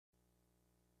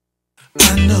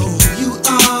I know who you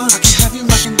are. I can have you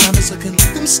rocking diamonds looking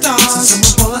like them stars. Since I'm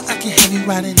a baller, I can have you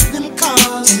riding in them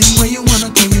cars. Anywhere you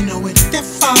wanna go, you know it ain't that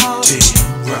far.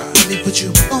 Let me put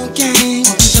you on game.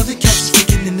 All these other cats is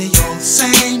faking and they all the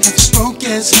same. Half is broke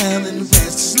as hell and the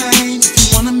rest is lame. If you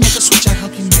wanna make a switch, I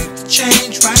help you make the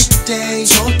change right today.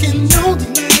 Talking no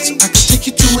delay, so I can take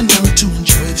you to an alley to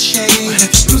enjoy the shade. I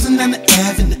have you cruising down the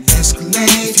Ave in the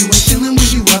Escalade. If you ain't feeling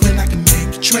where you are, then I can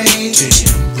make a trade.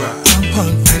 I'm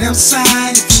parked right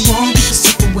outside. If you want, we can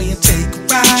slip away and take a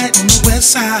ride on the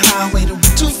West Side Highway to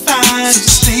 125. So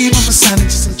just stay by my side and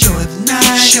just enjoy the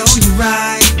night. Show you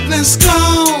right, let's go.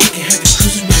 I can have you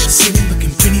cruising around the city,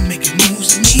 looking pretty, making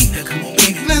moves with me. Now come on,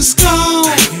 baby, let's go.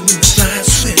 I have you in the fly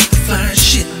sweat, the fly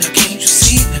shit. Now can't you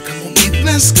see? Now come on, baby,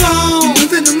 let's go. You know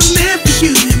that I'm the man for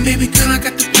you, and baby girl, I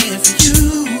got the plan for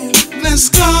you.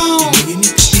 Let's go. You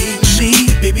need to be with me,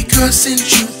 baby girl, since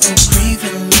you are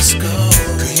grieving, let's go.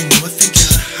 Girl, you know I think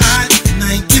you're hot, and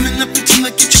I ain't giving up until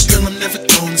I get you, girl. I'm never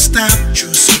gonna stop.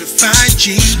 True certified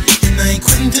G, and I ain't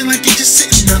quitting till I get you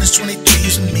sitting on this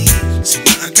 23s with me. See,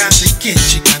 I gotta get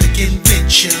you, gotta get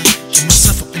richer. Get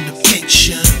myself up in the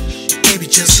picture. Baby,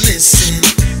 just listen.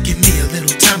 Give me a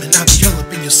little time and I'll be all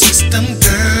up in your system,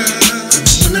 girl.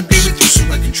 I wanna be with you so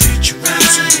I can treat you right.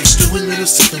 So let's do a little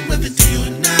something whether day or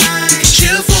night. We can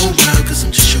chill for a while cause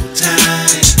I'm just your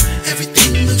type.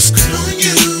 Everything looks good on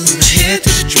you, from the head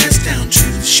to the dress down to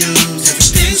the shoes.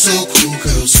 Everything's so cool,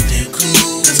 girl, so damn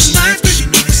cool. Cause in life, girl, you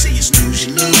know they say you snooze,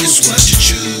 you lose. It's what you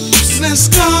choose. Let's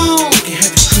go. I can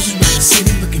have you cruising around the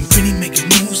city, looking pretty, making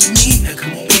moves with me. Now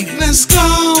come on, baby, let's go.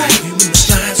 I have you in the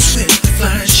fly sweat, the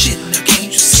fly shit. Now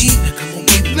can't you see? Now come on,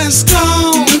 baby, let's go.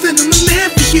 You know that I'm the man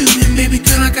for you, and baby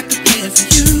girl, I got the plan for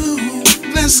you.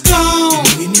 Let's go.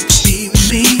 You need to be with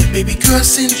me, baby girl,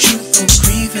 since you are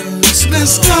grieving, let's go.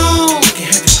 Let's go. I can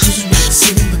have you cruising around the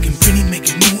city, looking pretty,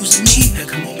 making moves with me. Now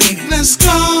come on, baby, let's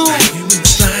go. I have you in the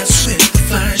fly sweat, the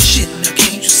fly shit. Now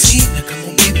can't you see? Now come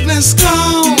on, baby, let's go.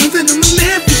 You know that I'm the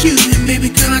man for you, and baby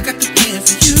girl, I got the plan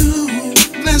for you.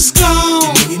 Let's go.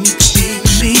 You need to be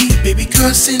with me, baby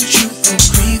girl, since you are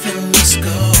grieving, let's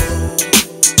go.